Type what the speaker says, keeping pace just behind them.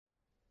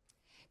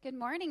Good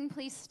morning.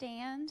 Please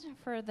stand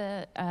for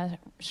the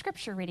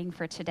scripture reading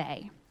for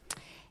today.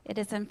 It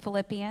is in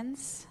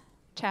Philippians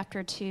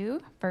chapter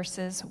 2,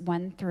 verses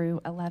 1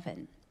 through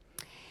 11.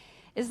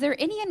 Is there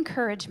any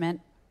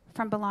encouragement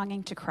from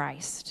belonging to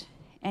Christ,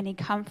 any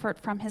comfort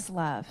from his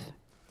love,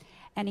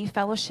 any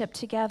fellowship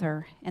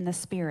together in the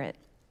Spirit?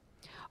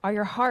 Are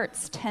your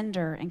hearts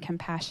tender and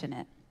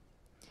compassionate?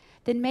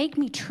 Then make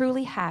me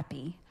truly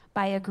happy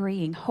by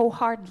agreeing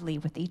wholeheartedly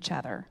with each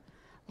other,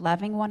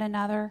 loving one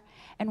another,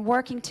 and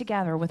working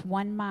together with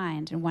one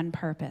mind and one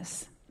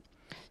purpose.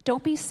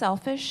 Don't be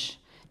selfish.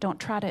 Don't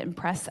try to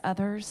impress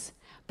others.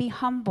 Be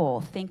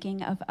humble,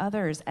 thinking of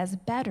others as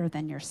better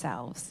than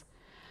yourselves.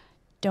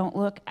 Don't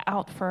look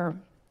out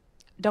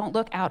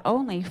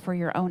only for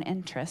your own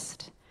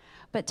interest,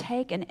 but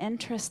take an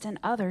interest in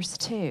others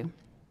too.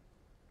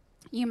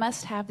 You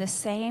must have the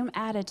same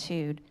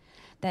attitude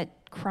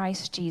that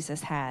Christ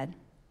Jesus had.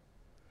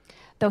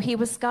 Though he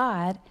was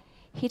God,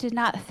 he did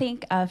not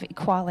think of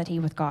equality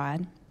with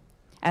God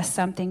as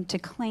something to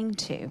cling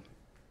to.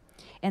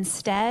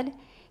 Instead,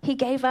 he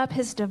gave up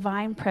his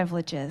divine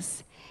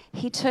privileges.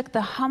 He took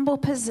the humble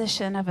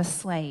position of a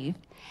slave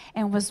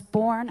and was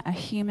born a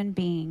human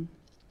being.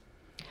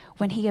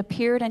 When he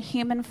appeared in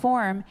human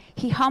form,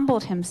 he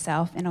humbled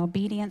himself in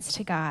obedience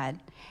to God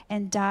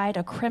and died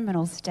a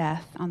criminal's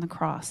death on the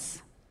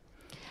cross.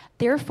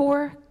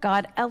 Therefore,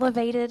 God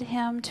elevated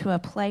him to a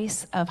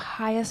place of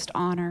highest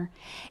honor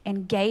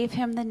and gave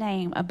him the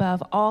name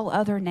above all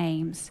other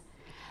names,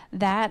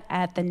 that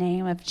at the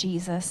name of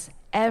Jesus,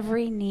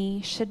 every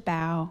knee should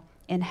bow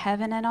in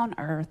heaven and on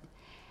earth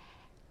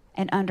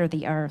and under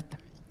the earth,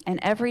 and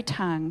every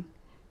tongue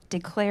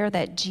declare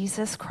that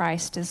Jesus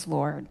Christ is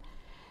Lord,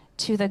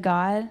 to the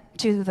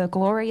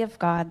glory of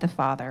God the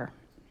Father.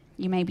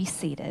 You may be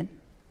seated.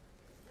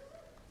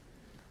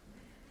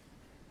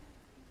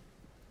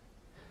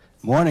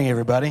 Morning,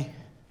 everybody.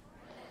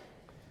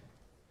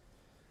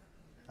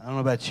 I don't know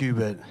about you,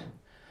 but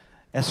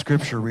that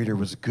scripture reader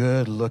was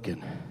good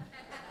looking.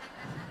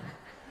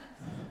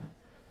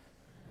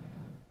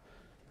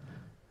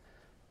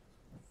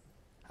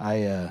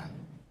 I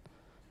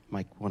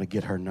might want to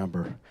get her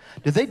number.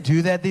 Do they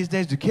do that these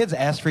days? Do kids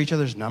ask for each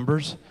other's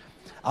numbers?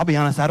 I'll be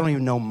honest, I don't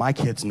even know my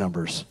kids'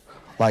 numbers.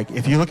 Like,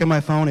 if you look at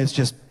my phone, it's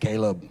just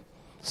Caleb.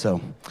 So,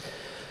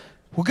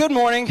 well, good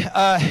morning.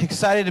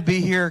 Excited to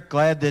be here.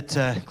 Glad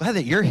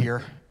that you're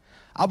here.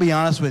 I'll be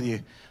honest with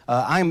you.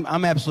 I'm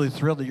absolutely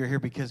thrilled that you're here,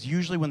 because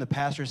usually when the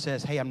pastor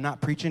says, "Hey, I'm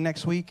not preaching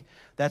next week,"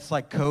 that's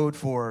like code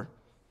for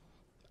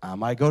I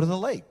might go to the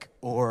lake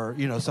or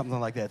something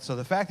like that. So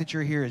the fact that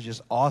you're here is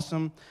just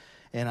awesome,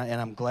 and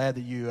I'm glad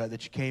that you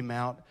came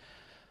out.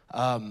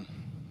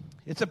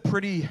 It's a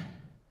pretty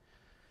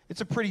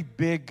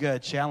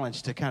big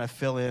challenge to kind of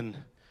fill in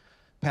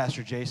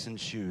Pastor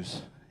Jason's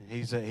shoes.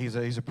 He's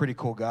a pretty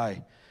cool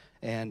guy,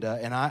 and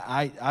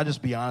I'll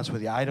just be honest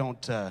with you. I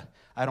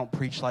don't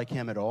preach like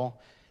him at all.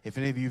 If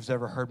any of you've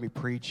ever heard me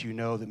preach, you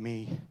know that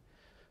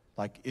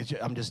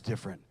I'm just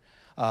different.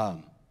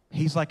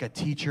 He's like a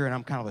teacher, and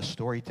I'm kind of a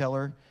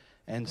storyteller,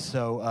 and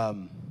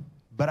so.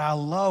 But I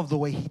love the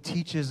way he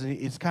teaches.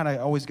 It's kind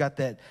of always got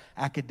that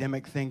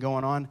academic thing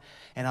going on,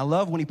 and I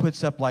love when he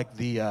puts up like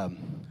the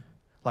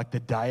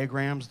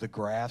diagrams, the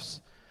graphs.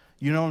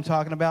 You know what I'm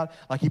talking about?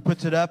 Like, he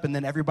puts it up, and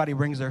then everybody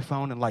brings their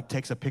phone and like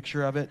takes a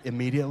picture of it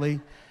immediately,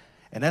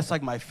 and that's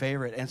like my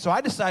favorite. And so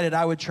I decided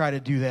I would try to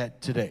do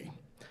that today.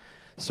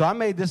 So I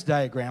made this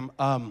diagram.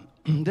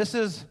 This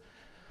is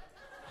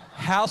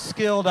how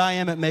skilled I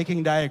am at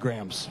making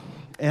diagrams.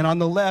 And on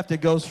the left,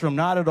 it goes from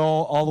not at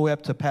all the way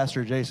up to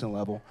Pastor Jason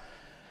level.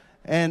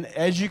 And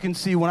as you can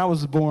see, when I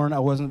was born, I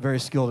wasn't very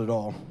skilled at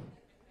all.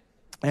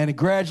 And it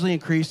gradually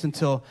increased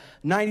until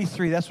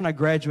 93. That's when I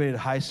graduated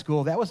high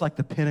school. That was like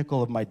the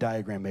pinnacle of my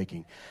diagram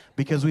making,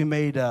 because we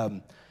made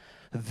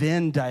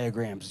Venn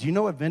diagrams. Do you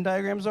know what Venn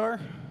diagrams are?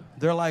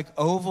 They're like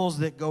ovals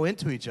that go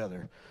into each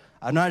other.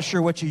 I'm not sure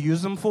what you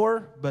use them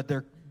for, but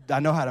I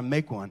know how to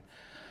make one.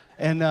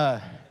 And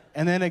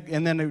then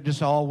it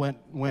just all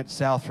went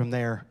south from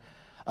there.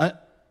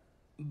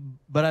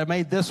 But I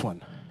made this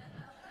one,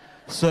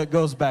 so it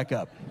goes back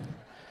up.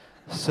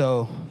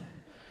 So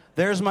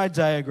there's my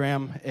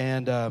diagram,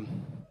 and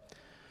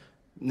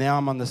now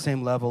I'm on the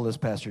same level as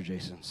Pastor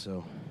Jason.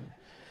 So,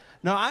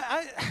 no,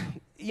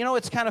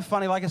 it's kind of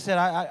funny. Like I said,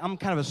 I'm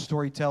kind of a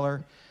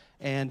storyteller,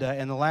 and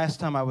the last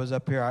time I was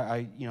up here,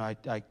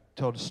 I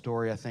told a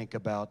story, I think,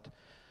 about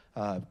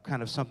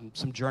kind of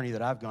some journey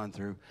that I've gone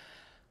through.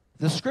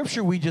 The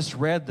scripture we just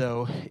read,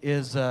 though,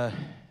 is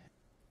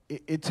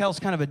it tells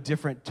kind of a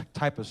different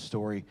type of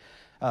story.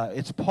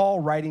 It's Paul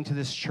writing to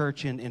this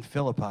church in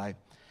Philippi.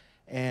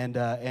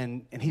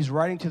 And he's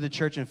writing to the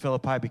church in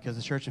Philippi because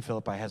the church in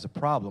Philippi has a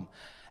problem.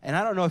 And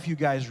I don't know if you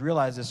guys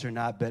realize this or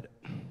not, but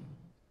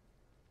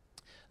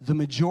the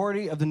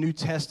majority of the New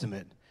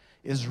Testament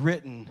is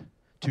written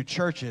to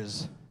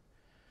churches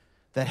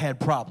that had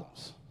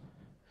problems.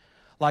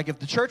 Like, if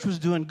the church was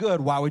doing good,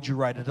 why would you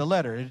write it a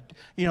letter?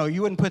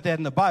 You wouldn't put that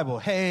in the Bible.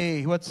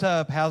 Hey, what's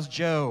up? How's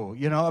Joe?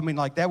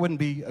 That wouldn't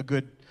be a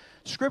good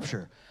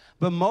scripture.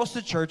 But most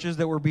of the churches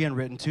that were being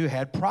written to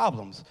had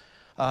problems.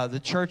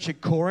 The church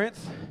at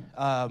Corinth,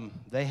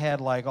 they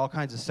had like all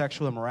kinds of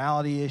sexual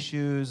immorality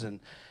issues,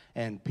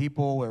 and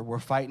people were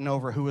fighting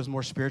over who was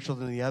more spiritual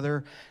than the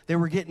other. They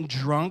were getting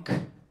drunk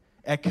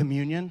at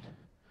communion.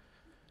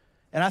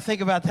 And I think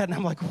about that, and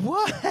I'm like,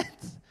 what?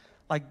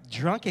 Like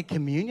drunk at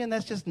communion?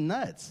 That's just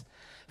nuts.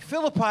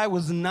 Philippi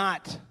was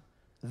not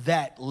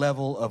that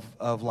level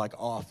of like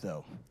off,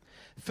 though.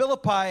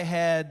 Philippi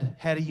had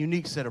a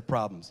unique set of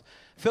problems.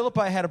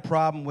 Philippi had a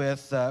problem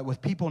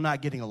with people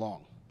not getting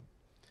along.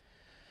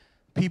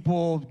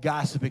 People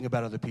gossiping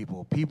about other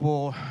people.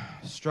 People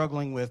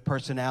struggling with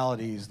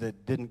personalities that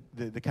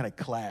kind of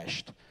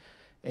clashed.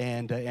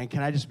 And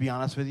can I just be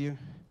honest with you?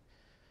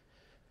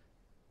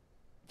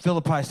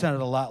 Philippi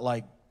sounded a lot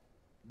like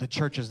the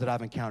churches that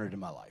I've encountered in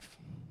my life.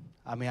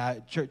 I mean,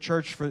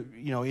 church for,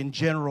 in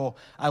general,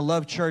 I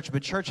love church,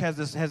 but church has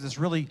this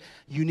really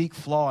unique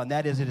flaw, and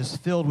that is it is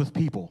filled with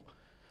people,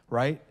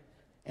 right?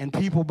 And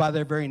people by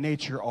their very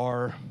nature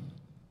are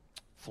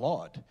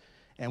flawed,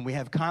 and we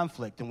have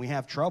conflict, and we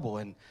have trouble,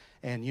 and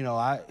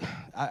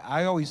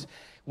I always,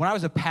 when I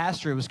was a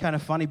pastor, it was kind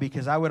of funny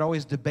because I would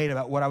always debate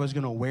about what I was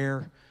going to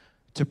wear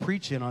to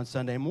preach in on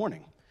Sunday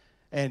morning.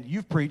 And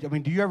you've preached. I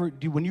mean,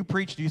 when you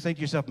preach, do you think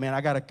to yourself, man, I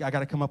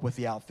gotta come up with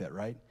the outfit,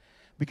 right?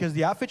 Because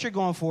the outfit you're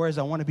going for is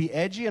I want to be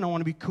edgy and I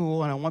want to be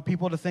cool and I want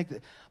people to think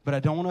that, but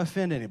I don't want to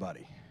offend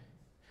anybody.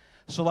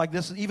 So like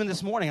this, even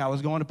this morning, I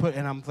was going to put,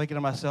 and I'm thinking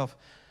to myself,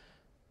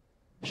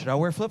 should I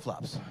wear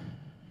flip-flops?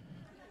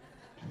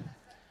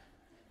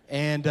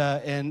 And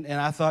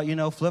I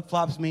thought,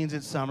 flip-flops means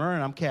it's summer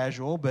and I'm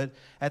casual, but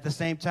at the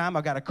same time,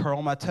 I got to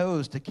curl my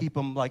toes to keep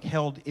them like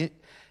held,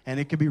 and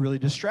it could be really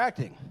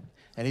distracting.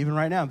 And even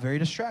right now, I'm very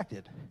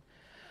distracted.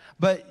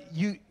 But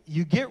you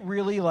get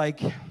really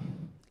like,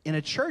 in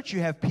a church,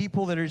 you have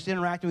people that are just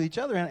interacting with each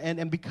other,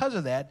 and because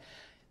of that,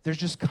 there's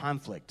just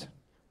conflict.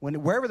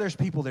 Wherever there's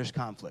people, there's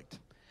conflict.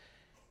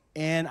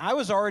 And I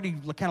was already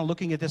kind of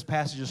looking at this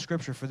passage of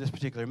Scripture for this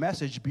particular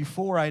message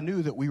before I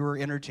knew that we were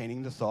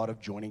entertaining the thought of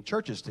joining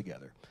churches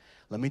together.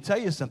 Let me tell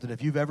you something.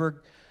 If you've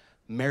ever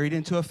married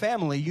into a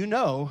family, you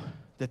know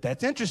that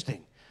that's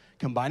interesting,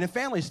 combining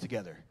families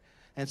together.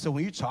 And so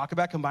when you talk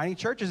about combining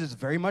churches, it's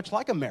very much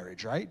like a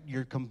marriage, right?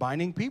 You're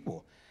combining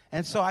people.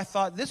 And so I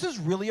thought this is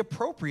really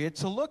appropriate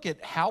to look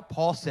at how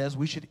Paul says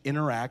we should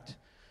interact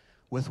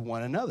with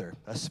one another,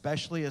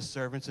 especially as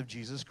servants of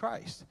Jesus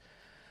Christ.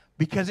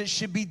 Because it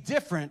should be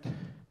different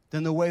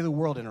than the way the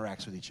world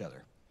interacts with each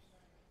other.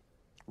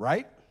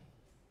 Right?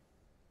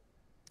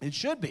 It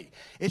should be.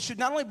 It should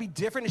not only be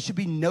different, it should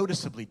be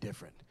noticeably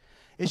different.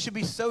 It should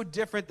be so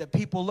different that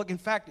people look. In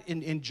fact,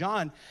 in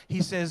John,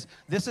 he says,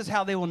 this is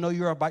how they will know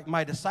you are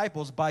my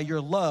disciples, by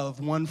your love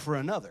one for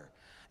another.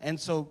 And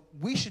so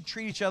we should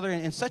treat each other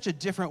in such a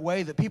different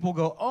way that people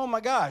go, oh my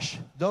gosh,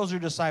 those are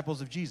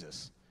disciples of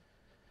Jesus.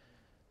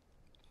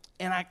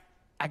 And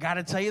I got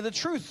to tell you the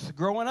truth.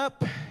 Growing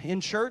up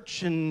in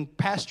church and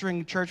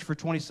pastoring church for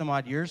 20 some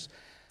odd years,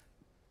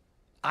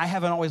 I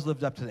haven't always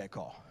lived up to that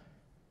call.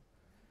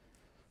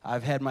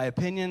 I've had my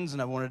opinions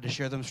and I wanted to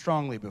share them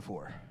strongly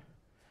before.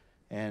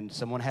 And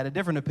someone had a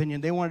different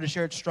opinion. They wanted to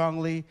share it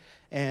strongly,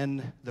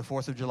 and the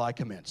 4th of July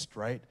commenced,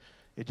 right?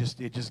 It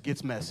just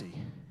gets messy.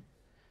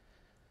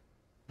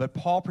 But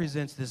Paul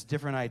presents this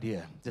different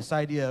idea, this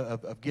idea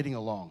of getting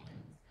along.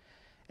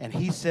 And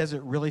he says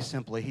it really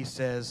simply. He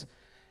says,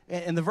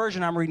 in the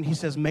version I'm reading, he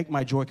says, make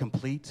my joy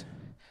complete.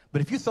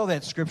 But if you throw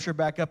that scripture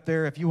back up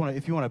there, if you want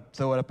to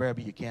throw it up there,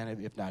 but you can.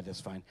 If not, that's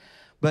fine.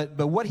 But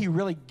what he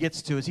really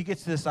gets to is he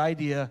gets to this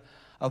idea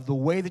of the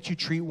way that you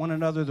treat one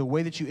another, the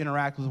way that you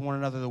interact with one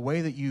another, the way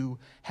that you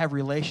have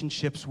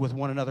relationships with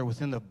one another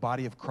within the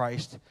body of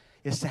Christ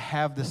is to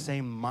have the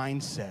same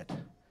mindset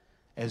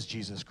as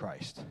Jesus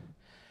Christ.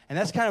 And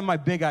that's kind of my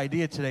big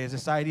idea today, is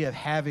this idea of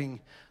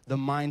having the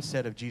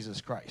mindset of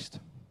Jesus Christ.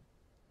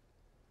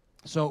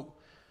 So,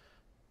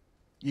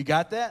 you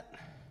got that?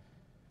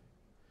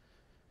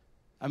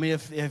 I mean,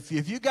 if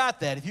you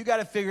got that, if you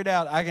got it figured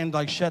out, I can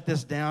like shut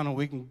this down and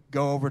we can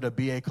go over to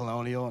BA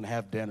Colonial and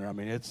have dinner. I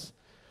mean, it's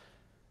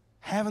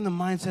having the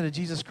mindset of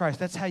Jesus Christ.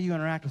 That's how you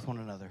interact with one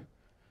another.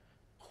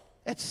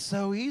 It's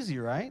so easy,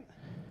 right?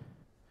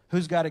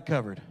 Who's got it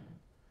covered?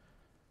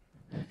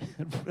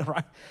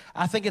 Right?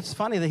 I think it's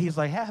funny that he's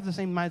like, have the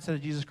same mindset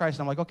of Jesus Christ.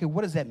 And I'm like, okay,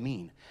 what does that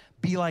mean?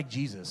 Be like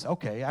Jesus.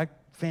 Okay,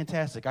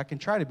 fantastic. I can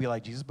try to be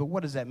like Jesus, but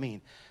what does that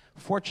mean?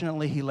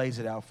 Fortunately, he lays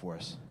it out for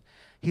us.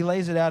 He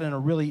lays it out in a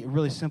really,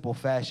 really simple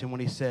fashion when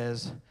he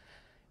says,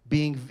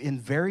 being in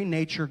very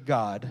nature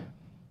God,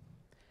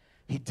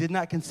 he did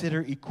not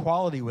consider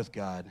equality with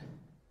God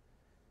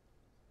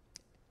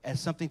as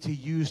something to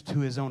use to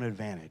his own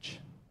advantage.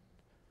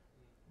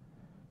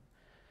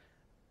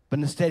 But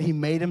instead, he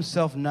made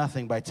himself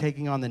nothing by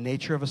taking on the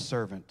nature of a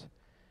servant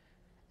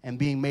and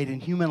being made in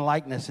human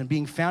likeness and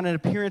being found in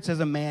appearance as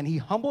a man. He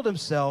humbled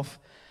himself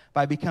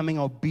by becoming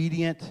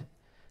obedient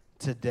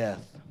to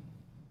death.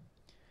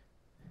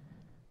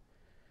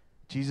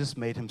 Jesus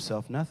made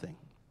himself nothing.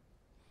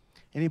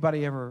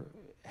 Anybody ever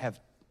have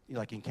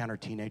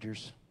encountered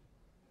teenagers?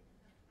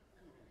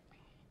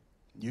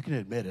 You can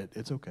admit it.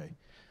 It's okay.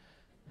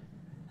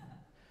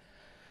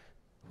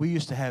 We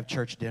used to have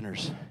church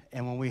dinners,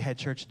 and when we had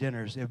church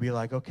dinners, it would be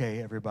like,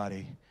 okay,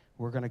 everybody,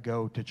 we're going to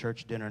go to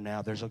church dinner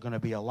now. There's going to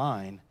be a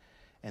line,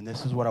 and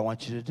this is what I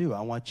want you to do.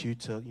 I want you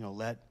to,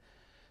 let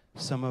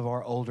some of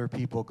our older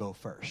people go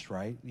first,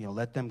 right?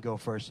 Let them go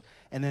first.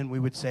 And then we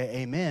would say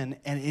amen,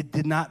 and it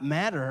did not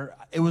matter.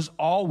 It was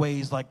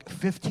always like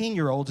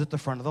 15-year-olds at the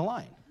front of the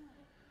line.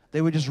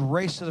 They would just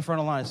race to the front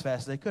of the line as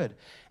fast as they could.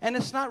 And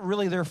it's not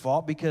really their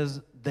fault because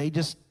they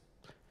just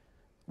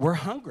were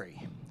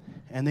hungry,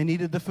 and they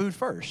needed the food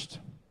first.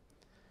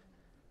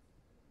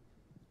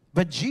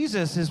 But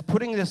Jesus is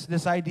putting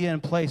this idea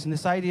in place, and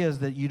this idea is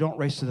that you don't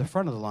race to the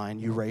front of the line,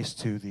 you race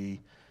to the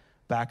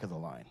back of the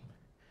line.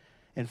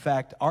 In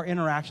fact, our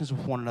interactions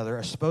with one another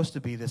are supposed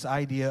to be this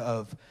idea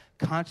of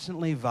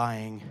constantly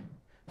vying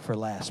for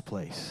last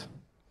place.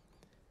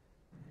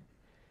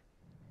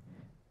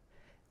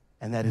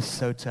 And that is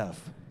so tough,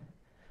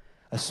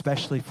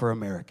 especially for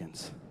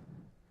Americans,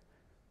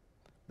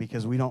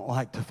 because we don't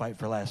like to fight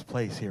for last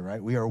place here,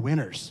 right? We are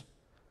winners.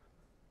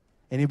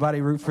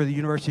 Anybody root for the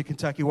University of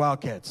Kentucky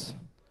Wildcats?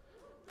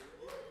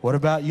 What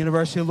about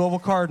University of Louisville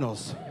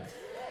Cardinals?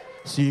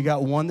 So you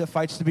got one that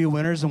fights to be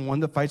winners and one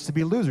that fights to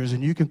be losers,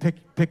 and you can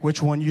pick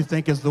which one you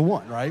think is the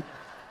one, right?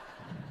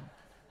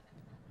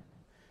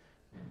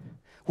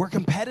 We're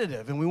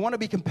competitive, and we want to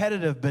be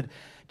competitive, but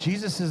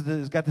Jesus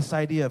has got this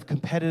idea of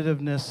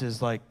competitiveness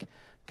is like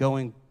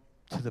going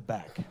to the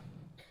back.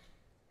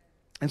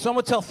 And so I'm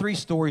going to tell 3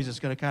 stories that's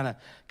going to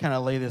kind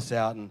of lay this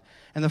out. And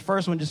the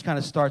first one just kind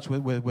of starts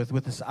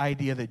with this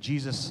idea that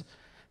Jesus,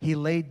 he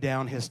laid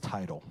down his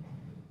title.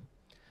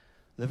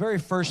 The very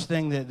first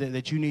thing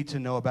that you need to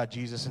know about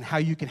Jesus and how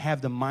you can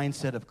have the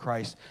mindset of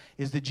Christ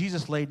is that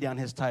Jesus laid down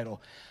his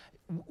title.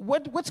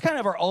 What's kind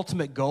of our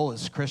ultimate goal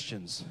as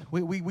Christians?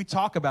 We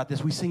talk about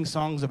this. We sing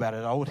songs about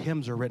it. Old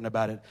hymns are written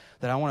about it,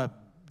 that I want to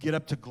get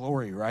up to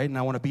glory, right? And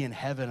I want to be in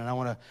heaven, and I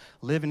want to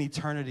live in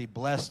eternity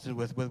blessed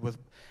with.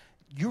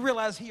 You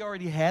realize he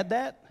already had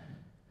that?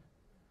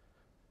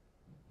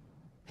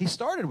 He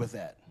started with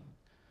that.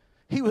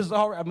 He was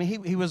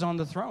he was on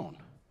the throne.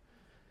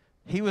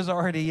 He was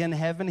already in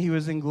heaven. He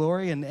was in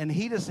glory, and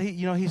he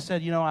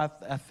said,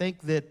 I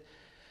think that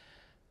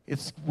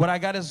it's what I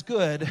got is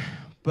good,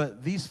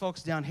 but these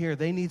folks down here,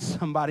 they need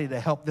somebody to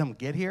help them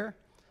get here.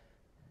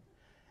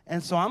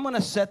 And so I'm going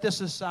to set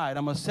this aside.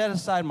 I'm going to set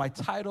aside my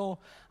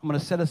title. I'm going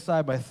to set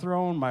aside my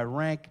throne, my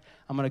rank.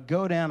 I'm going to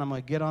go down. I'm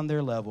going to get on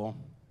their level,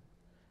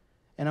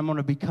 and I'm going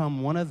to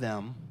become one of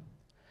them.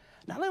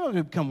 Not only am I going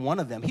to become one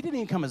of them, he didn't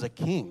even come as a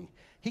king.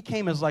 He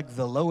came as like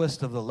the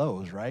lowest of the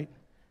lows, right?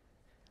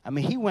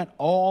 He went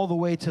all the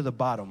way to the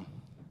bottom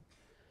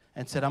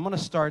and said, I'm going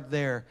to start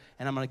there,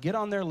 and I'm going to get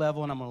on their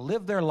level, and I'm going to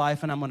live their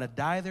life, and I'm going to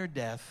die their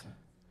death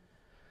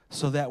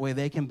so that way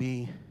they can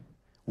be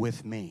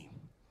with me.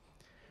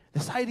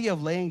 This idea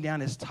of laying down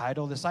his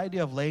title, this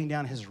idea of laying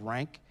down his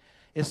rank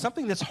is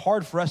something that's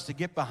hard for us to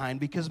get behind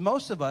because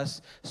most of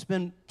us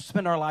spend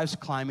our lives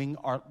climbing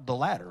the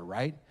ladder,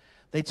 right?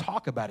 They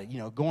talk about it,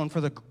 going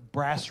for the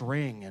brass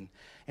ring.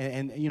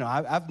 And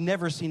I've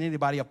never seen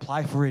anybody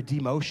apply for a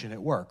demotion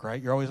at work,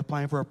 right? You're always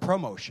applying for a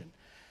promotion.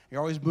 You're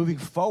always moving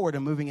forward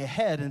and moving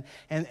ahead.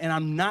 And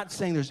I'm not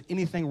saying there's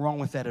anything wrong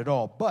with that at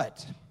all.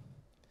 But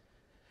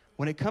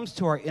when it comes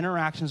to our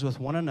interactions with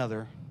one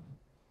another,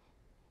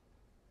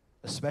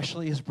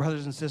 especially as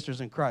brothers and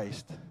sisters in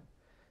Christ,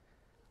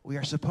 we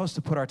are supposed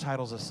to put our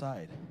titles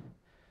aside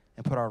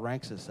and put our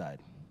ranks aside.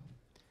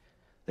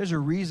 There's a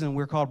reason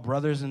we're called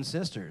brothers and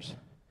sisters.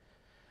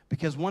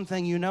 Because one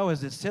thing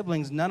is that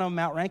siblings, none of them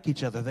outrank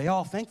each other. They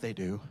all think they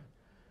do.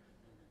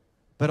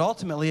 But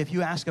ultimately, if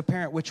you ask a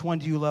parent, which one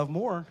do you love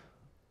more?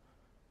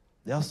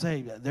 They'll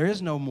say, there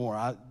is no more.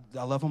 I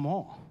love them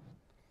all.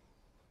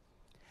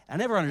 I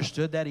never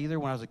understood that either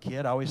when I was a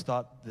kid. I always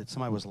thought that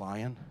somebody was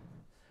lying.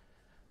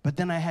 But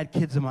then I had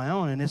kids of my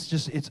own, and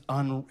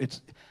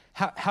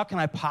how can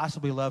I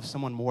possibly love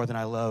someone more than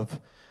I love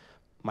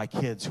my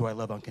kids who I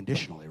love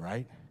unconditionally,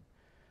 right?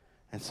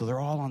 And so they're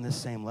all on this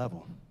same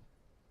level.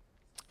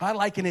 I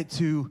liken it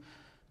to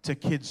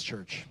kids'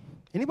 church.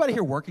 Anybody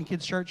here work in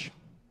kids' church?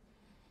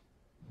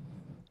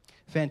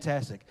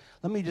 Fantastic.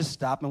 Let me just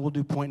stop, and we'll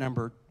do point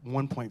number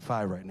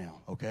 1.5 right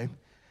now, okay?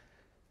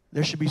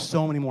 There should be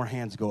so many more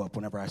hands go up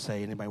whenever I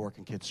say anybody work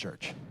in kids'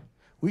 church.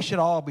 We should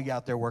all be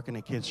out there working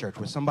in kids' church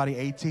with somebody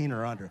 18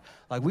 or under.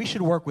 Like, we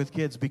should work with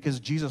kids because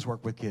Jesus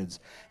worked with kids.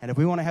 And if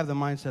we want to have the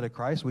mindset of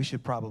Christ, we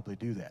should probably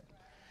do that.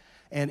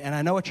 And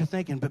I know what you're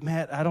thinking, but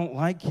Matt, I don't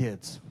like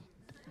kids.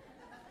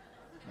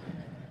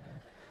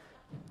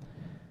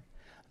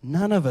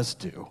 None of us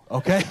do,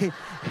 okay?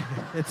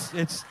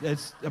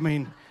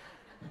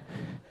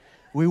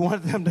 We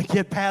want them to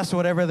get past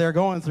whatever they're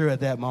going through at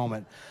that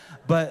moment.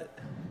 But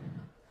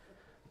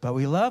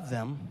we love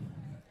them.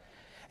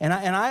 And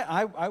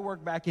I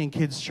work back in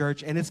kids'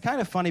 church, and it's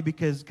kind of funny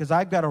because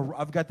I've got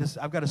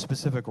a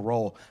specific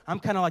role. I'm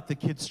kind of like the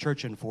kids'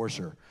 church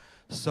enforcer.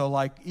 So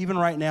like even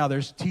right now,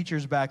 there's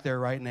teachers back there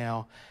right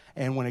now,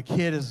 and when a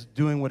kid is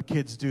doing what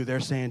kids do, they're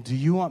saying, "Do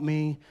you want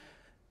me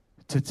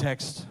to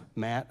text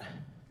Matt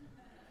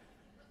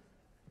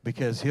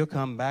because he'll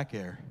come back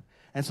there.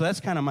 And so that's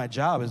kind of my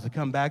job, is to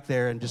come back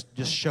there and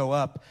just show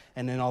up,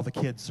 and then all the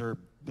kids are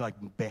like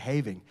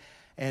behaving.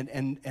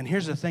 And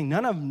here's the thing,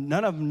 none of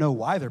them know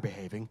why they're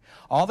behaving.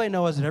 All they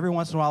know is that every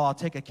once in a while I'll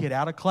take a kid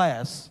out of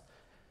class,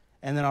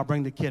 and then I'll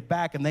bring the kid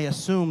back, and they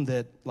assume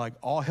that like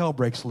all hell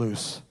breaks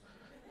loose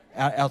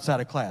outside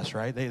of class,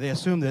 right? They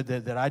assume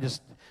that I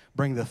just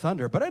bring the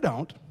thunder, but I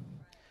don't.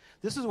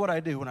 This is what I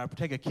do when I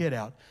take a kid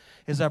out,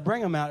 is I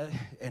bring them out,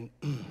 and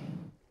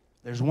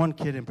there's one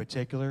kid in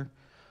particular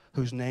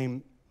whose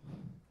name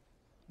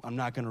I'm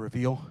not going to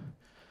reveal,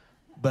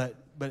 but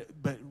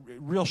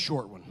real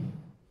short one,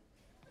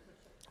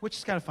 which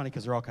is kind of funny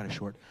because they're all kind of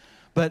short.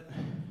 But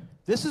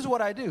this is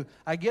what I do.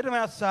 I get them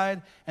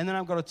outside, and then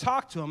I'm going to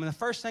talk to them, and the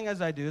first thing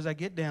as I do is I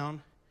get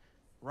down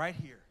right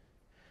here,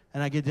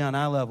 and I get down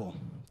eye level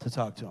to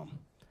talk to them.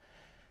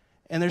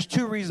 And there's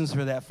two reasons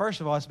for that.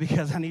 First of all, it's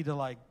because I need to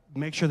like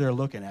make sure they're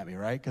looking at me,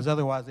 right? Because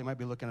otherwise they might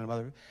be looking at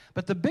another.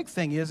 But the big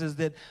thing is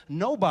that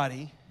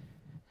nobody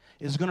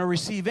is going to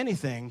receive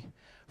anything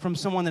from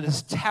someone that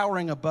is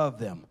towering above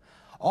them.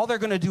 All they're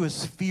going to do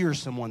is fear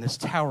someone that's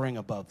towering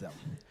above them.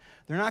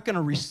 They're not going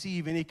to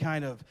receive any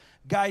kind of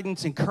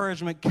guidance,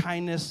 encouragement,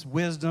 kindness,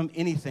 wisdom,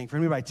 anything from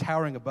anybody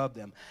towering above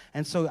them.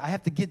 And so I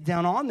have to get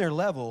down on their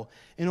level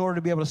in order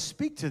to be able to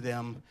speak to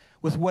them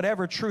with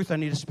whatever truth I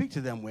need to speak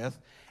to them with.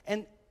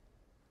 And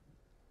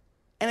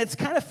it's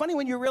kind of funny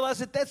when you realize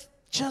that that's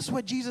just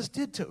what Jesus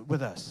did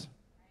with us.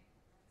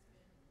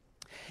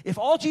 If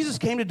all Jesus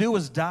came to do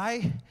was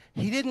die,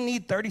 he didn't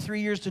need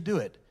 33 years to do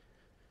it.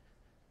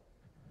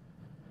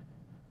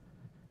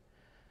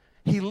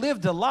 He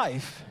lived a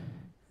life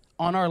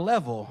on our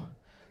level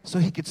so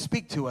he could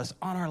speak to us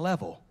on our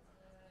level.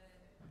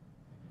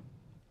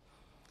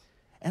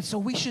 And so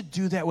we should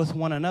do that with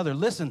one another.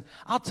 Listen,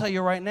 I'll tell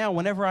you right now,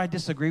 whenever I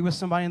disagree with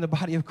somebody in the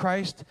body of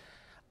Christ,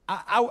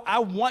 I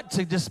want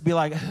to just be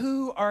like,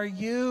 who are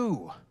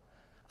you?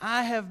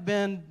 I have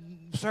been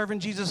serving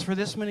Jesus for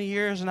this many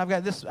years, and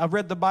I've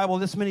read the Bible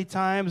this many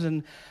times,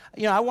 and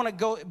I want to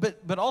go,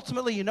 but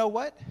ultimately, you know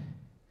what?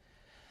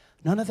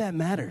 None of that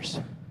matters,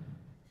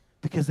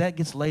 because that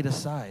gets laid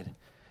aside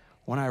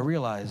when I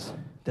realize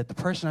that the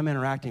person I'm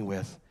interacting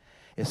with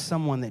is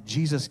someone that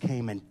Jesus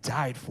came and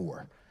died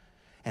for.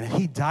 And if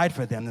he died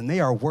for them, then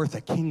they are worth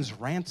a king's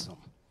ransom.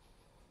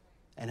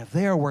 And if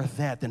they are worth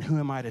that, then who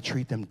am I to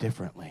treat them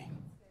differently?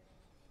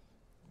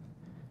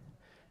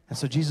 And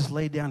so Jesus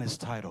laid down his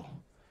title,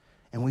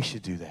 and we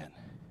should do that.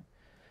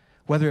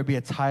 Whether it be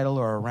a title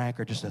or a rank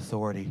or just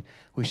authority,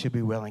 we should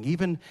be willing.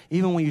 Even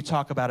when you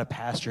talk about a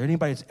pastor,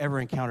 anybody that's ever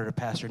encountered a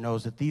pastor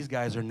knows that these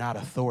guys are not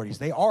authorities.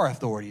 They are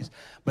authorities,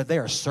 but they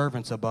are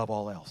servants above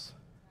all else.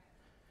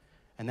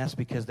 And that's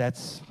because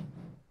that's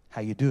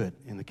how you do it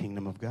in the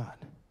kingdom of God.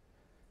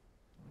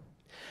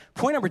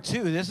 Point number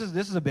 2, this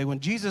is a big one.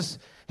 Jesus,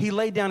 he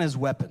laid down his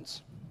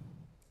weapons.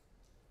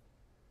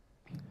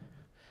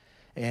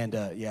 And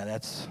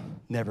that's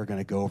never going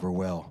to go over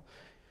well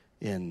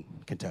in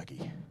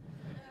Kentucky.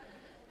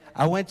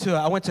 I went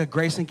to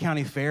Grayson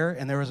County Fair,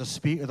 and there was a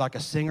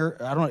singer.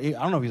 I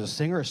don't know if he's a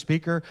singer or a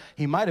speaker.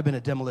 He might have been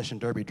a demolition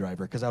derby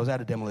driver, because I was at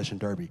a demolition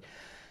derby,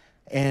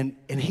 and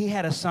he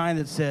had a sign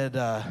that said,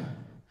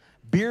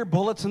 "Beer,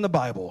 bullets, and the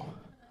Bible."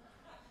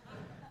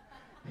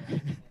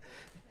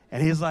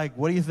 And he's like,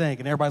 "What do you think?"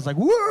 And everybody's like,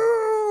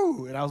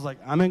 "Woo!" And I was like,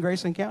 "I'm in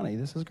Grayson County.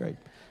 This is great."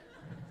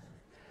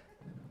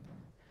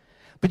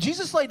 But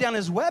Jesus laid down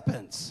his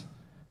weapons.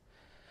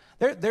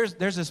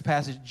 There's this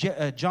passage,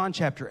 John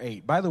chapter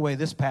 8. By the way,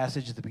 this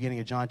passage at the beginning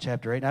of John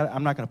chapter 8,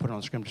 I'm not going to put it on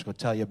the screen, I'm just going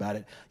to tell you about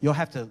it. You'll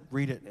have to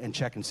read it and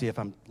check and see if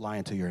I'm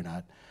lying to you or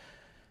not.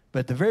 But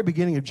at the very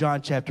beginning of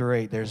John chapter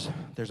 8, there's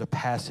a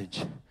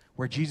passage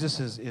where Jesus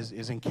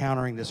is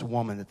encountering this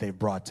woman that they've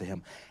brought to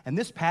him. And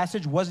this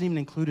passage wasn't even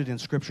included in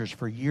scriptures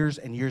for years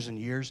and years and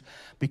years,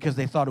 because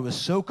they thought it was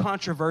so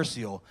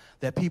controversial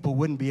that people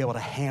wouldn't be able to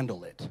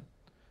handle it.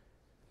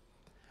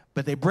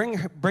 But they bring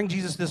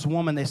Jesus this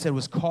woman they said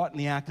was caught in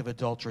the act of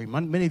adultery.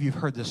 Many of you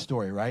have heard this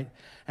story, right?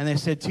 And they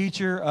said,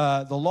 "Teacher,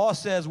 the law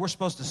says we're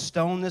supposed to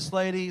stone this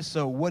lady,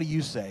 so what do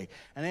you say?"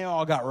 And they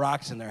all got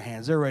rocks in their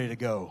hands. They're ready to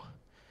go.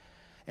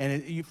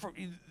 And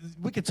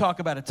we could talk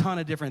about a ton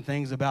of different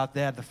things about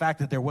that. The fact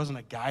that there wasn't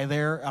a guy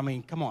there, I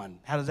mean, come on.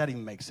 How does that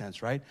even make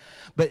sense, right?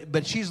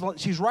 But she's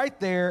right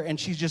there, and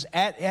she's just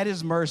at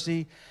his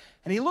mercy.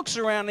 And he looks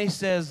around, and he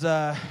says,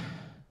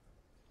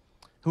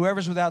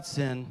 "Whoever's without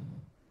sin,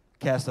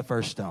 cast the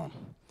first stone."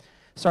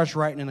 Starts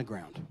writing in the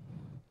ground.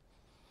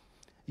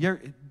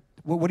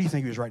 What do you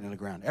think he was writing in the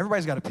ground?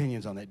 Everybody's got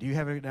opinions on that. Do you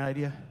have an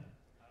idea?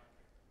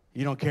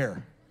 You don't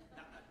care.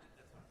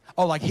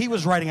 Oh, like he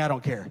was writing, "I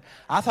don't care."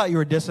 I thought you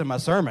were dissing my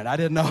sermon. I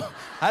didn't know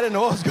what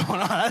was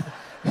going on.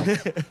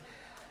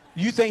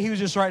 You think he was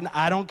just writing,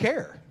 "I don't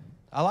care"?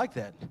 I like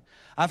that.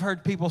 I've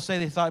heard people say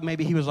they thought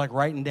maybe he was like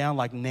writing down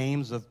like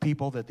names of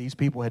people that these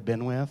people had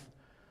been with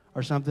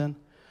or something.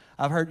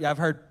 I've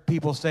heard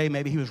people say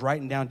maybe he was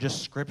writing down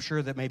just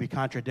scripture that maybe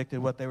contradicted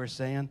what they were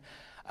saying.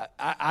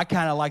 I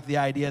kind of like the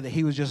idea that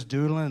he was just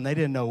doodling and they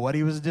didn't know what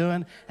he was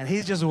doing. And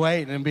he's just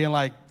waiting and being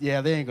like,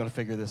 yeah, they ain't going to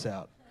figure this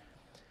out.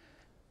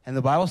 And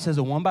the Bible says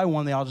that one by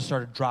one, they all just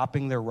started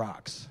dropping their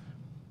rocks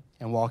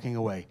and walking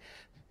away,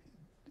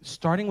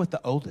 starting with the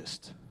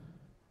oldest.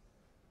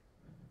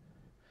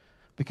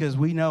 Because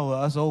we know,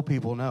 us old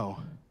people know,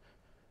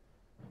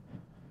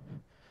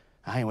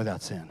 I ain't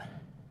without sin.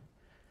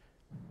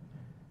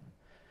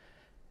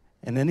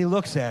 And then he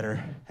looks at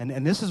her,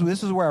 and this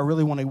is where I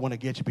really want to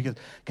get you,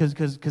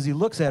 because he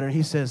looks at her and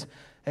he says,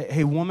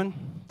 hey, woman,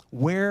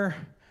 where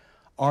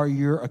are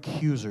your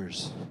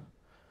accusers?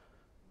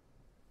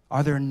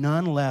 Are there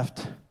none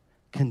left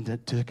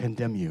to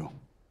condemn you?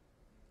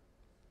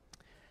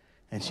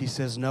 And she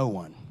says, no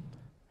one.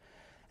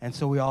 And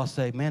so we all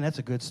say, man, that's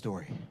a good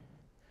story.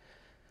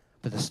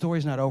 But the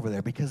story's not over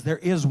there, because there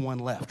is one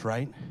left,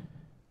 right?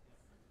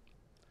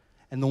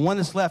 And the one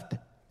that's left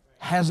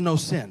has no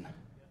sin.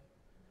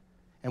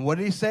 And what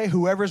did he say?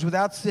 Whoever's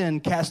without sin,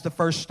 cast the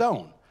first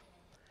stone.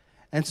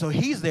 And so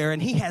he's there,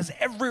 and he has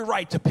every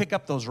right to pick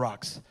up those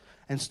rocks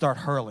and start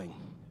hurling.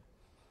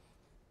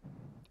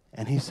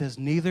 And he says,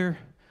 neither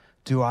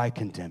do I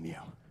condemn you.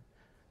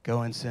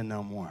 Go and sin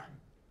no more.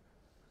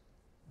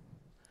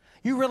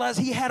 You realize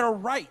he had a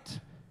right,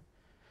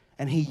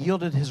 and he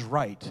yielded his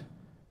right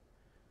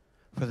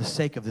for the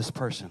sake of this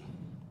person.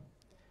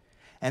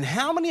 And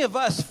how many of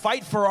us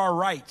fight for our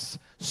rights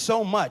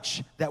so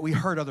much that we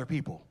hurt other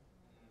people?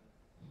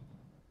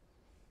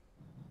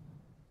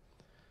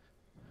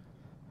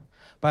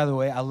 By the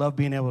way, I love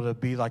being able to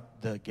be like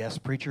the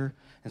guest preacher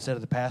instead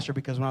of the pastor,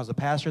 because when I was the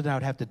pastor, then I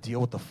would have to deal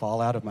with the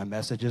fallout of my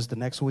messages the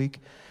next week.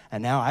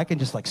 And now I can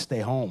just like stay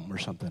home or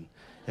something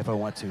if I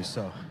want to.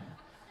 So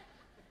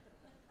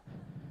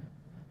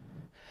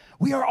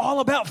we are all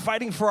about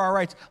fighting for our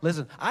rights.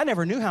 Listen, I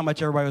never knew how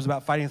much everybody was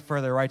about fighting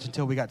for their rights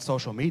until we got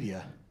social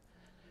media.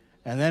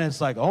 And then it's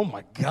like, oh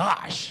my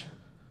gosh,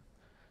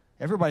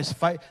 everybody's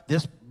fighting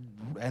this.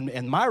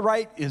 And my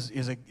right is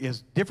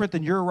different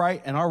than your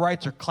right, and our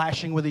rights are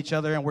clashing with each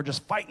other, and we're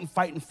just fighting.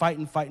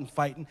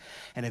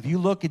 And if you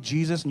look at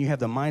Jesus and you have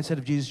the mindset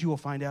of Jesus, you will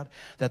find out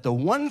that the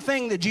one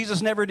thing that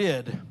Jesus never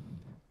did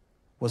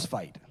was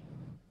fight.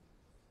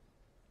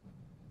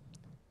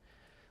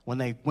 When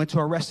they went to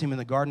arrest him in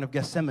the Garden of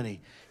Gethsemane,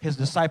 his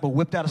disciple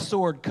whipped out a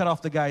sword, cut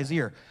off the guy's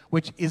ear,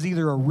 which is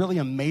either a really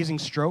amazing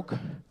stroke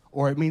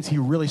or it means he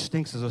really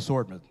stinks as a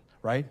swordman,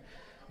 right?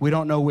 We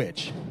don't know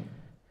which.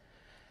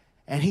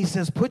 And he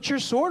says, put your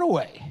sword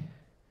away.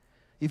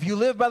 If you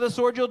live by the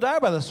sword, you'll die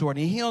by the sword.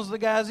 And he heals the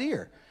guy's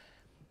ear.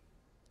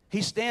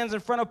 He stands in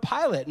front of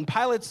Pilate, and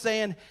Pilate's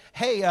saying,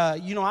 hey,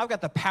 I've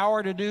got the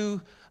power to do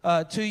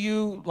to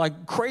you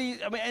like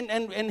crazy. I mean,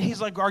 and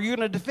he's like, are you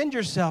going to defend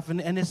yourself?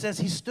 And it says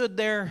he stood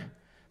there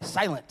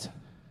silent.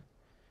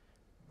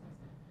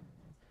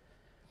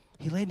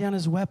 He laid down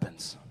his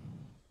weapons.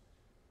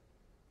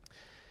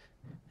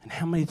 And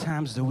how many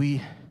times do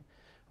we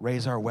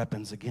raise our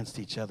weapons against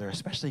each other,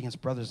 especially against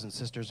brothers and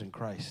sisters in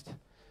Christ?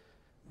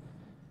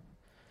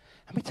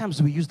 How many times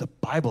do we use the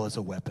Bible as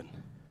a weapon?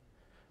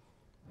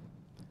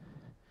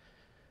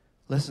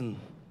 Listen,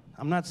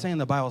 I'm not saying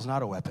the Bible's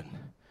not a weapon,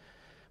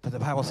 but the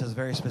Bible says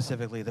very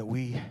specifically that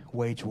we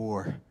wage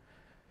war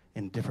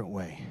in a different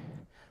way,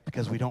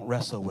 because we don't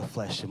wrestle with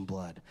flesh and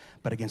blood,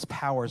 but against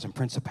powers and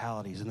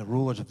principalities and the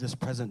rulers of this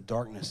present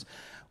darkness.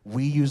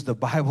 We use the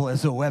Bible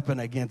as a weapon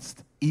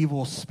against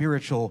evil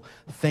spiritual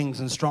things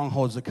and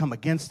strongholds that come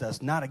against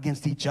us, not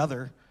against each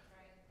other.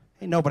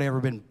 Ain't nobody ever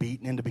been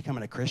beaten into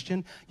becoming a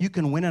Christian. You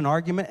can win an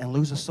argument and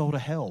lose a soul to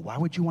hell. Why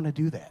would you want to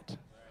do that?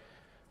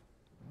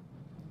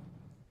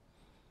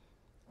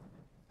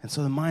 And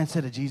so the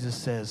mindset of Jesus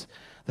says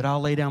that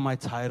I'll lay down my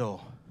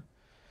title.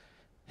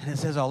 And it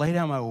says I'll lay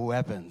down my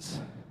weapons.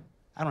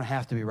 I don't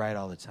have to be right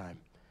all the time.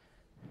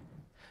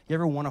 You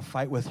ever want to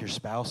fight with your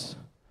spouse?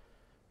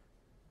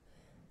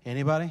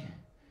 Anybody?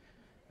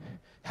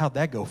 How'd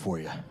that go for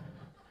you?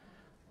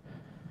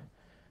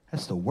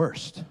 That's the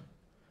worst.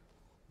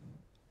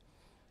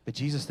 But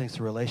Jesus thinks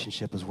the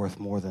relationship is worth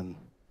more than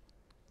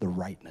the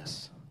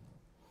rightness.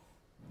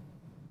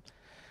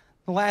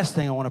 The last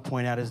thing I want to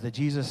point out is that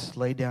Jesus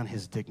laid down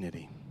his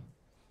dignity.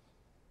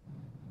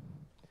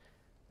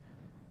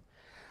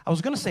 I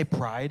was going to say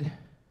pride,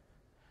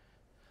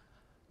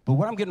 but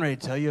what I'm getting ready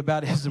to tell you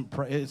about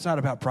it's not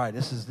about pride.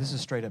 This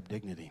is straight up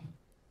dignity.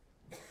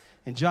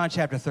 In John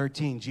chapter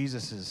 13,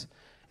 Jesus is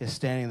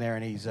standing there,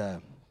 and he's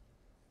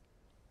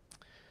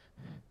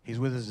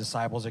with his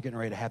disciples. They're getting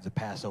ready to have the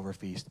Passover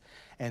feast.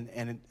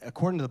 And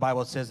according to the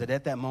Bible, it says that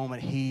at that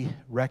moment, he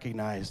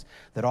recognized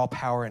that all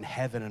power in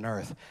heaven and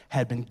earth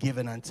had been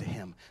given unto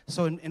him.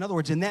 So in other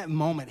words, in that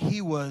moment,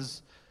 he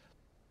was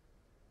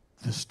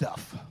the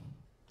stuff.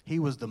 He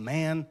was the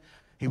man.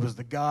 He was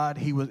the God.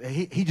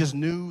 He just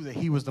knew that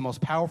he was the most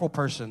powerful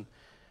person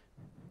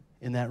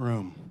in that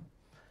room.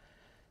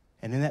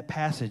 And in that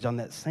passage, on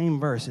that same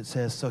verse, it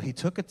says, so he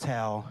took a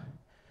towel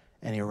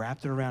and he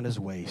wrapped it around his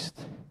waist,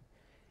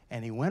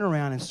 and he went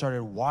around and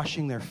started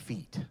washing their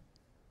feet.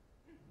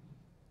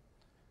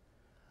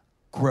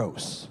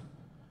 Gross.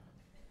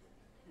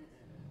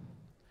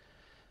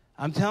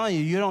 I'm telling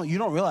you, you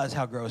don't realize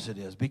how gross it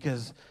is,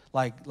 because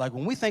like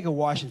when we think of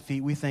washing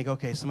feet, we think,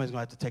 okay, somebody's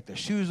going to have to take their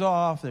shoes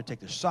off, they're going to take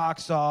their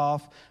socks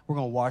off, we're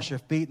going to wash their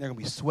feet, and they're going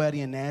to be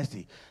sweaty and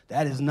nasty.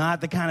 That is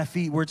not the kind of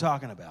feet we're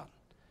talking about.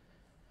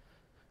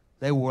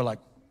 They wore like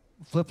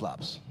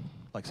flip-flops,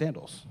 like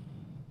sandals.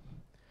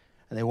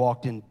 And they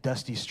walked in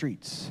dusty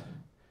streets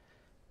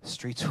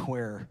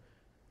where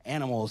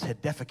animals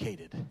had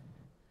defecated.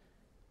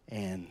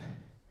 And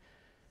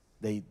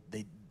they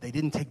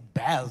didn't take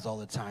baths all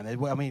the time.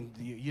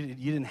 You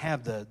didn't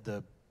have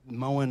the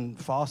Monyhan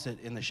faucet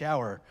in the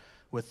shower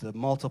with the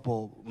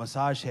multiple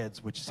massage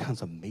heads, which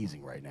sounds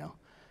amazing right now.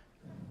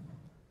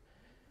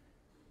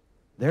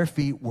 Their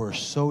feet were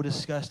so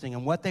disgusting.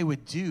 And what they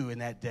would do in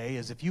that day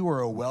is, if you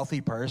were a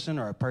wealthy person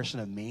or a person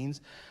of means,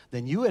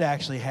 then you would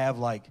actually have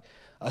like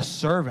a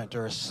servant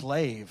or a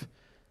slave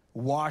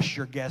wash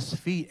your guests'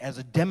 feet as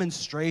a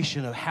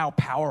demonstration of how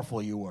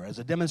powerful you were, as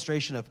a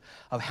demonstration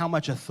of how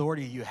much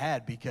authority you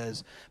had,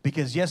 because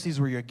yes, these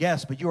were your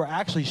guests, but you were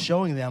actually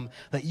showing them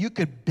that you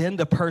could bend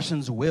a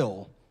person's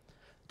will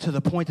to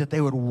the point that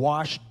they would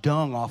wash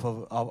dung off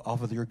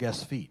of your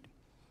guests' feet.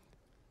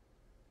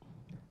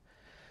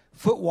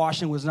 Foot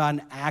washing was not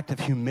an act of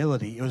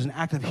humility, it was an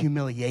act of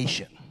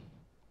humiliation.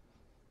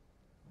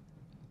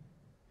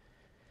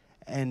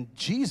 And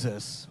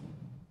Jesus,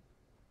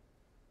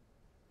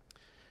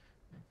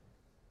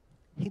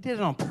 he did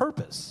it on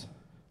purpose,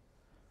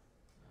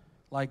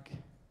 like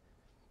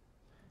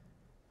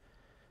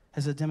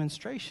as a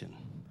demonstration.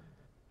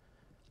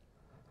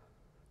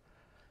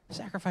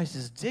 Sacrificed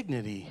his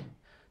dignity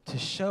to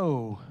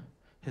show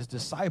his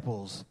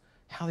disciples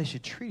how they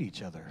should treat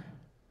each other.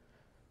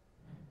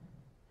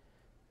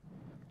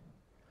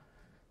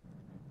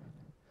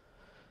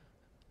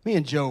 Me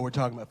and Joe were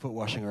talking about foot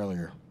washing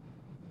earlier.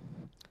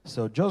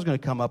 So Joe's going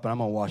to come up and I'm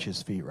going to wash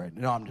his feet, right?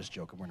 No, I'm just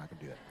joking. We're not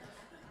going to do that.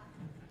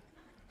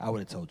 I would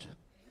have told you.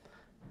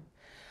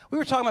 We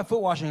were talking about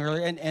foot washing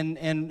earlier,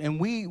 and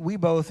we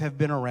both have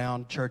been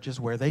around churches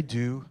where they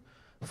do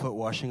foot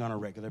washing on a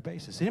regular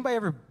basis. Anybody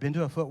ever been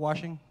to a foot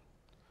washing?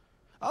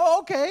 Oh,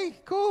 okay,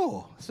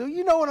 cool. So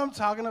you know what I'm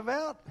talking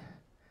about.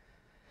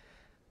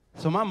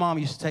 So my mom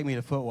used to take me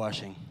to foot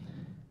washing,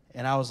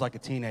 and I was like a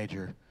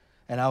teenager,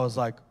 and I was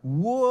like,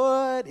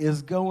 what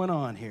is going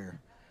on here?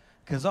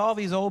 Because all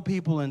these old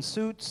people in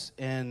suits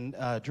and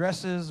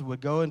dresses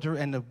would go into,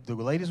 and the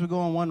ladies would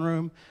go in one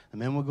room, the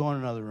men would go in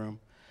another room.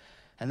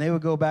 And they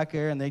would go back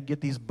there and they'd get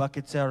these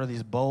buckets out of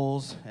these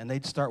bowls and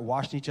they'd start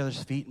washing each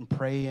other's feet and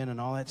praying and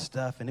all that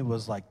stuff. And it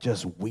was like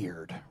just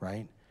weird,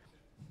 right?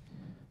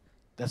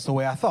 That's the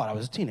way I thought. I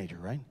was a teenager,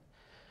 right?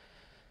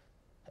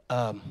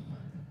 And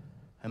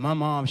my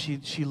mom,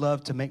 she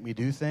loved to make me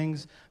do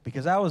things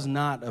because I was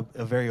not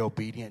a very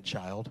obedient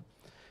child.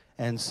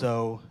 And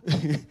so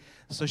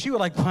so she would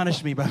like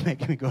punish me by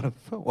making me go to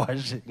foot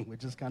washing,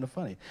 which is kind of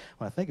funny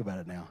when I think about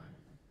it now.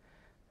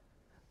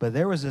 But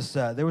there was this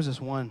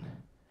one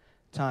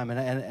time,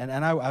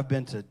 and I've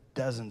been to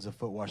dozens of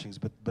foot washings,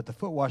 but the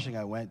foot washing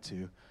I went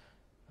to,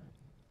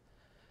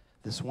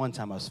 this one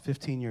time I was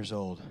 15 years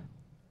old,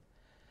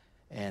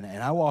 and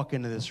I walk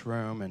into this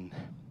room, and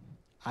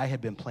I had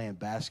been playing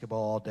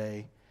basketball all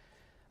day.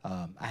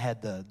 I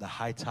had the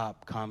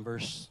high-top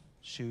Converse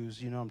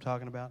shoes, you know what I'm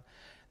talking about?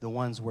 The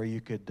ones where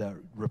you could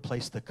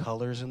replace the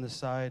colors in the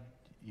side.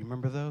 You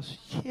remember those?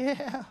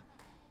 Yeah.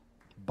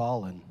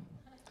 Ballin'.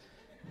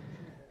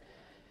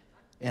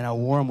 And I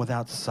wore them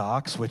without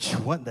socks, which,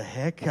 what the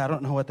heck? I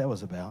don't know what that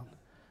was about.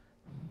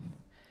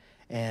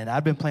 And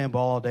I've been playing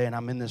ball all day, and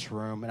I'm in this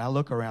room, and I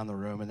look around the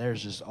room, and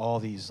there's just all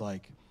these,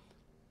 like,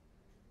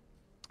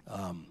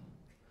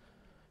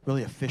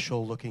 really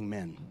official-looking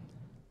men.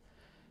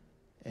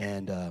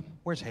 And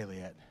where's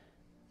Haley at?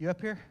 You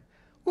up here?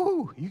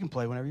 Woohoo! You can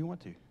play whenever you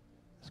want to.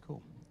 That's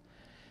cool.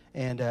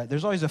 And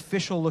there's all these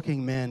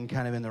official-looking men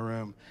kind of in the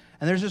room.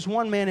 And there's this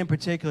one man in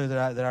particular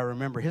that I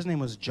remember. His name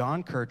was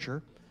John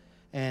Kircher.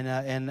 And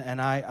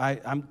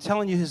I'm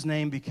telling you his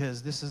name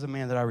because this is a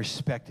man that I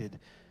respected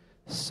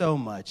so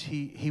much.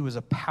 He was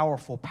a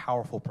powerful,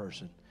 powerful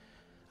person.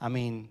 I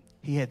mean,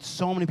 he had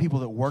so many people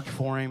that worked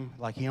for him.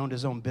 Like, he owned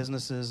his own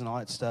businesses and all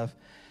that stuff.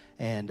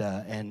 And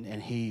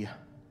he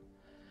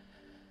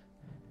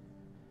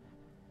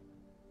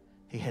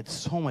had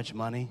so much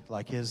money.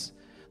 Like, his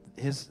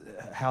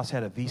house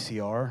had a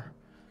VCR.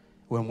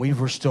 When we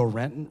were still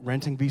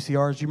renting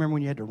VCRs, do you remember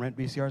when you had to rent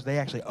VCRs? They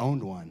actually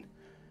owned one.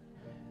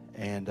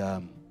 And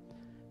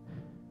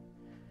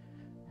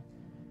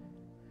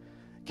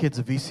kids,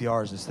 a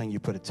VCR is this thing you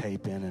put a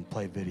tape in and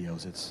play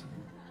videos.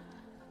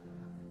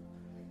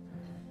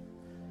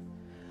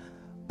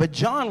 But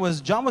John was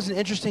an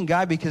interesting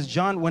guy because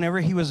John, whenever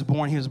he was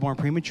born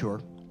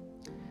premature,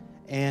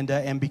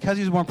 and because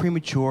he was born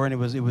premature, and it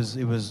was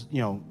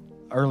you know,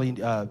 early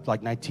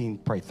like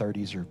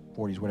 1930s or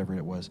 40s, whatever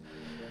it was.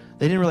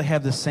 They didn't really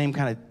have the same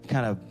kind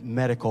of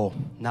medical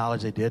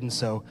knowledge they did, and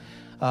so.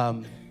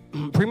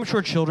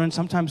 Premature children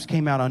sometimes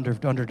came out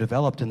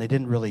underdeveloped, and they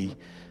didn't really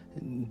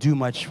do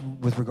much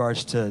with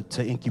regards to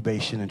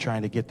incubation and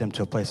trying to get them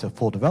to a place of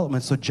full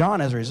development. So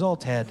John, as a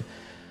result, had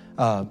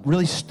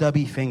really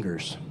stubby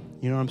fingers.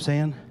 You know what I'm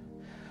saying?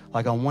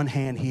 Like on one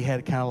hand, he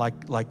had kind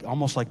of like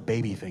almost like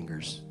baby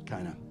fingers,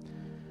 kind of.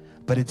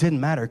 But it didn't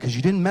matter because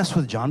you didn't mess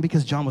with John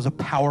because John was a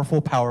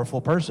powerful, powerful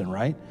person,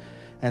 right?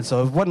 And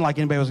so it wasn't like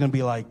anybody was going to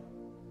be like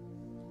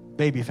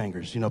baby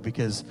fingers,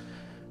 because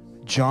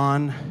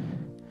John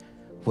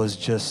was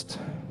just,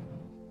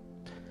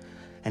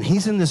 and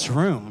he's in this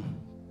room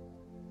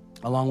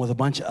along with a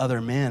bunch of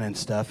other men and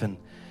stuff, and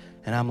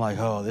I'm like,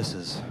 oh, this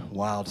is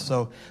wild.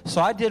 So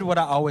I did what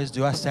I always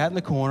do. I sat in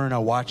the corner and I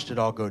watched it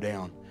all go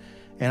down.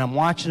 And I'm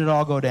watching it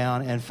all go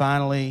down, and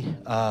finally,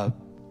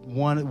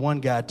 one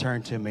guy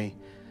turned to me,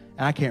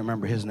 and I can't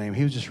remember his name.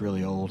 He was just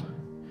really old.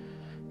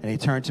 And he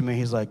turned to me.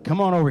 He's like, come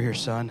on over here,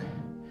 son.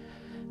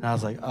 And I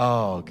was like,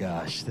 oh,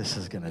 gosh, this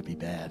is going to be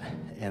bad.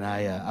 And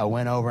I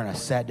went over and I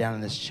sat down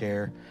in this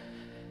chair,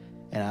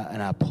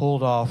 and I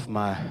pulled off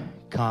my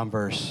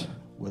Converse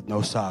with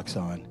no socks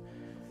on.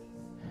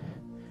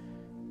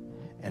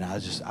 And I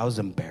was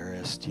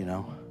embarrassed, And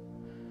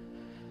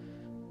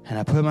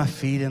I put my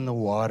feet in the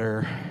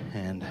water,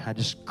 and I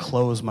just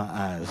closed my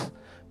eyes.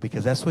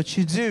 Because that's what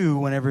you do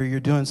whenever you're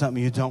doing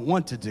something you don't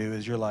want to do,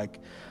 is you're like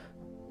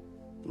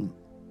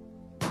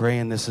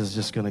praying this is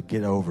just going to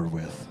get over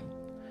with.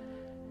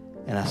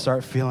 And I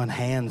start feeling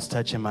hands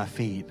touching my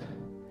feet.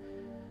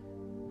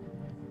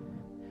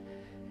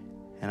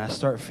 And I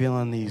start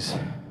feeling these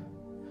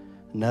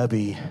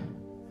nubby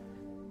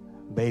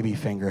baby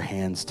finger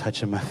hands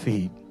touching my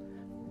feet.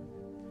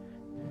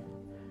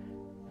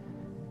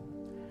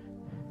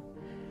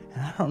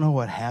 And I don't know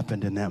what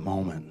happened in that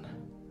moment.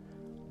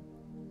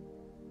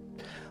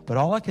 But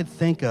all I could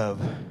think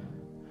of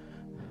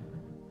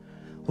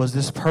was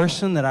this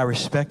person that I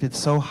respected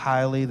so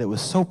highly, that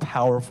was so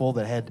powerful,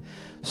 that had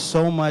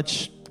so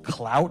much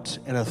clout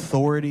and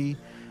authority,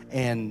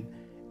 and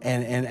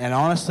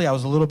honestly, I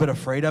was a little bit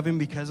afraid of him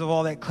because of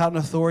all that clout and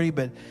authority,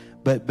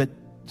 but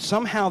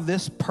somehow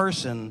this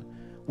person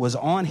was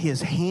on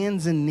his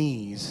hands and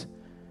knees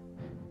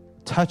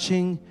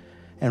touching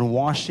and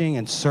washing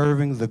and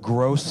serving the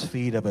gross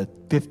feet of a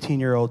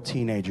 15-year-old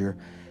teenager.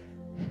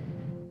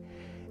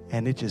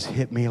 And it just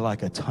hit me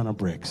like a ton of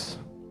bricks.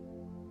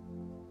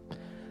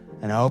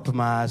 And I opened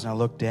my eyes and I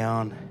looked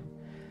down,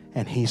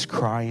 and he's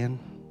crying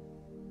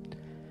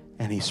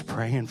and he's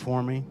praying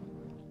for me.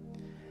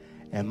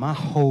 And my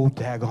whole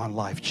daggone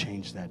life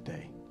changed that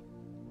day.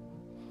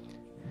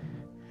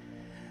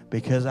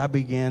 Because I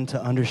began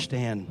to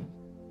understand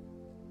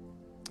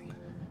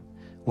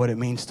what it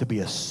means to be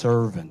a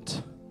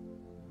servant.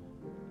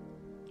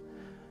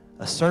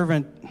 A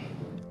servant,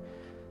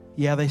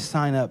 yeah, they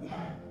sign up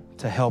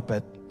to help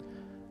at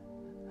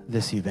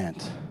this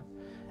event.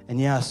 And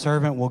yeah, a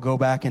servant will go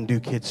back and do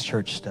kids'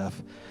 church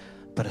stuff.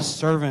 But a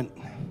servant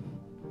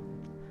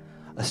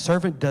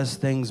does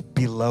things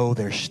below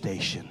their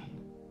station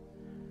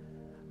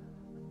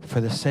for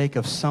the sake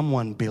of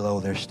someone below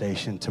their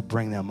station, to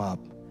bring them up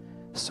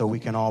so we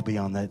can all be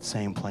on that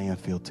same playing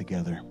field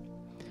together.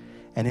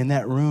 And in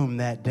that room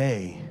that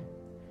day,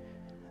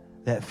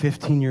 that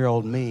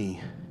 15-year-old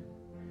me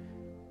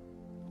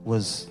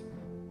was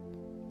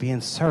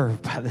being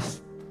served by this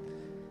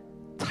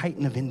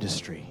titan of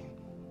industry.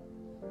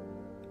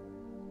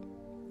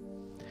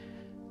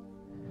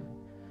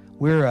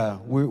 We're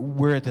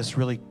at this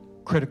really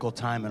critical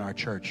time in our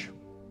church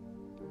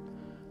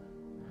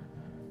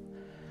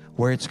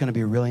where it's going to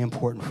be really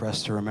important for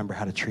us to remember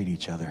how to treat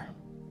each other.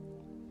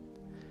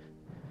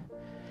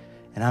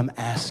 And I'm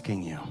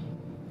asking you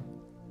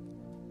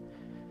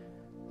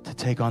to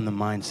take on the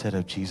mindset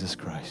of Jesus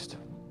Christ.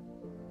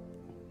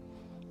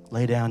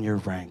 Lay down your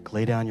rank,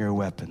 lay down your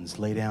weapons,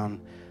 lay down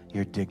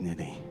your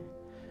dignity.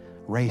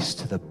 Race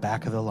to the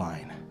back of the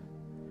line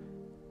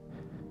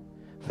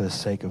for the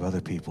sake of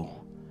other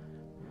people.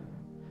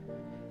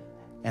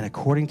 And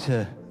according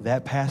to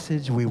that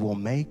passage, we will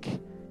make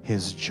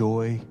his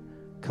joy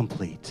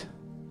complete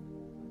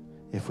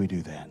if we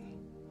do that.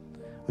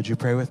 Would you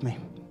pray with me?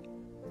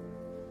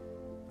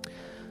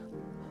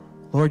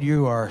 Lord,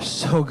 you are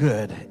so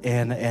good,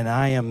 and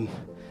I am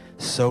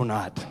so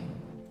not.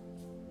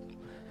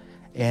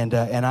 And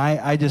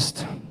I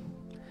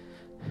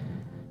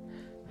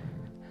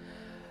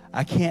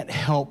can't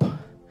help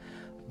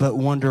but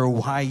wonder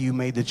why you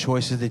made the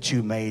choices that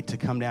you made to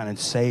come down and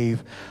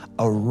save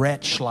a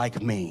wretch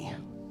like me.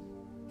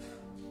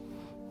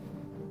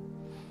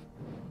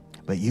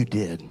 But you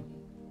did.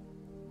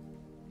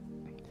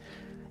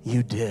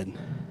 You did.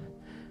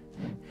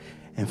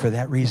 And for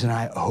that reason,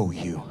 I owe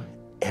you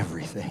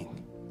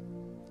everything.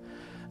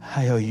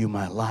 I owe you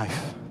my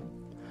life.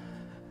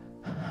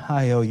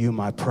 I owe you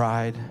my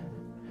pride.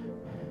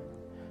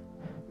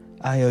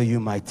 I owe you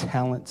my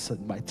talents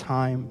and my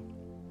time.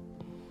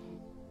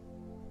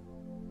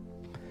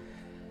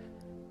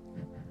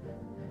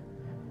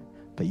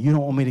 But you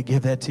don't want me to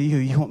give that to you.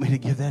 You want me to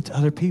give that to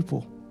other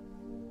people.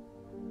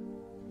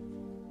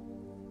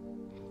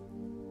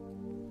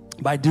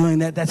 By doing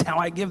that, that's how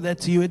I give that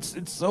to you. It's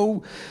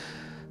so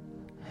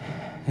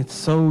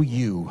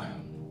you.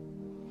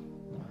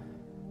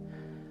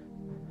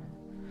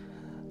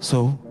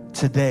 So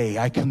today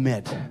I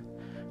commit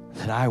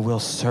that I will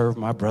serve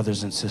my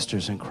brothers and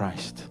sisters in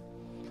Christ.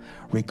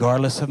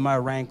 Regardless of my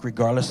rank,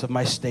 regardless of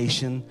my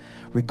station,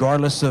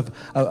 regardless of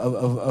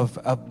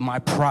my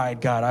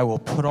pride, God, I will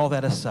put all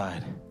that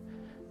aside.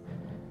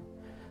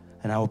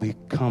 And I will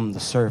become the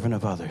servant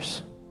of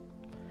others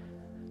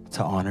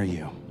to honor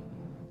you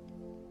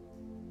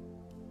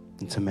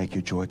and to make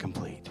your joy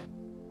complete.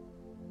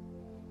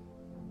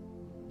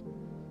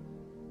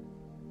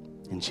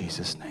 In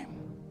Jesus' name,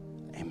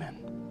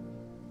 amen.